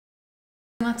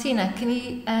Martina, can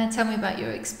you tell me about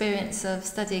your experience of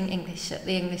studying English at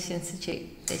the English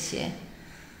Institute this year?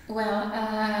 Well,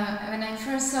 when I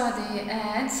first saw the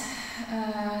ad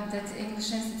that the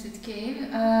English Institute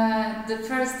gave, the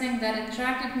first thing that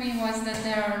attracted me was that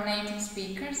there are native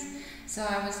speakers. So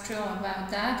I was thrilled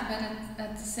about that, but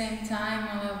at the same time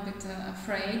a little bit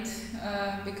afraid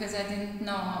because I didn't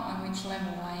know on which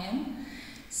level I am.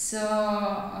 So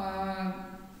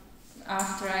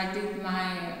after I did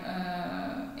my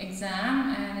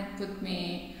exam and it put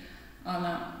me on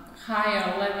a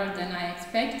higher level than I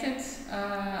expected,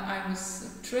 I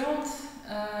was thrilled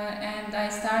and I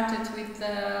started with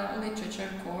the literature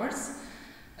course,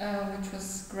 which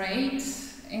was great,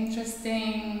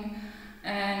 interesting,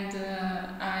 and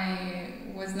I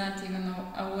was not even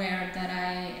aware that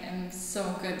I am so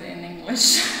good in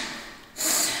English.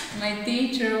 My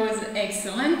teacher was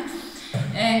excellent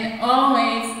and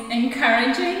always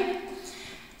encouraging,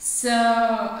 so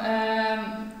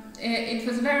it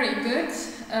was very good,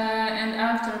 and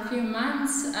after a few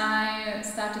months I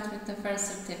started with the first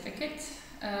certificate.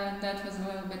 That was a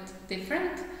little bit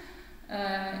different.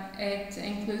 It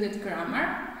included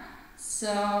grammar,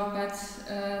 but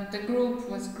the group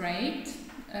was great.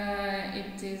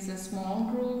 It is a small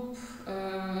group,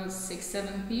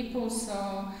 6-7 people,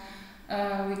 so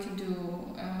we could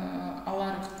do a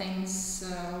lot of things,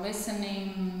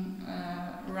 listening,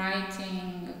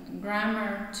 writing,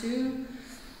 grammar too,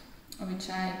 which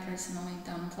I personally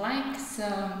don't like. So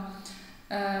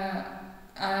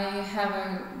I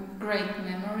have great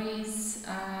memories.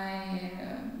 I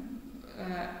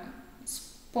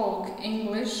spoke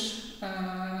English,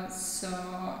 so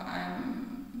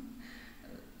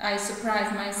I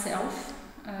surprised myself.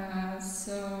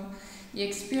 So the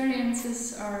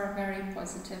experiences are very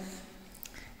positive.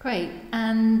 Great.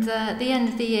 And at the end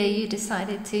of the year you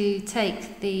decided to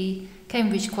take the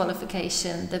Cambridge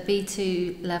qualification, the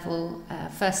B2 level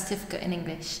first certificate in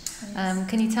English. Yes.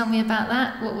 Can you tell me about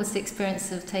that? What was the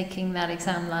experience of taking that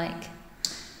exam like?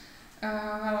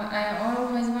 Well, I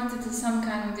always wanted some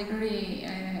kind of degree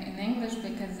in English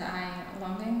because I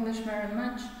love English very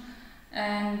much,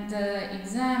 and the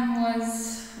exam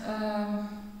was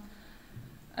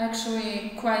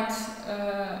actually quite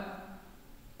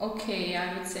okay,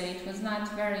 I would say. It was not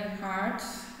very hard.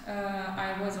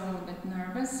 I was a little bit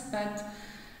nervous, but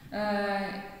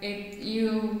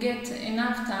you get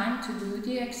enough time to do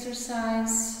the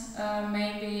exercise.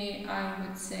 Maybe I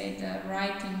would say the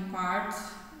writing part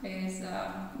is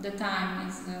the time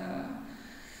is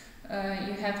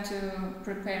you have to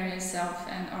prepare yourself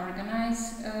and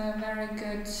organize very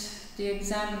good. The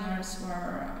examiners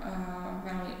were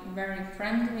very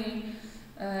friendly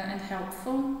and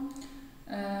helpful,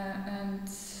 and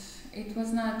it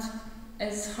was not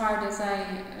as hard as I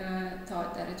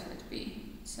thought that it would be.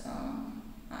 So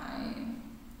I'm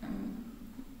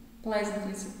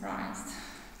pleasantly surprised.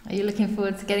 Are you looking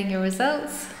forward to getting your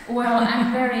results? Well,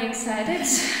 I'm very excited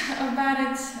about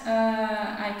it.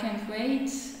 I can't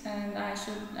wait, and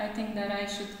I think that I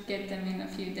should get them in a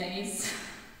few days.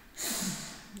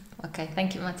 Okay,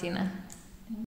 thank you, Martina.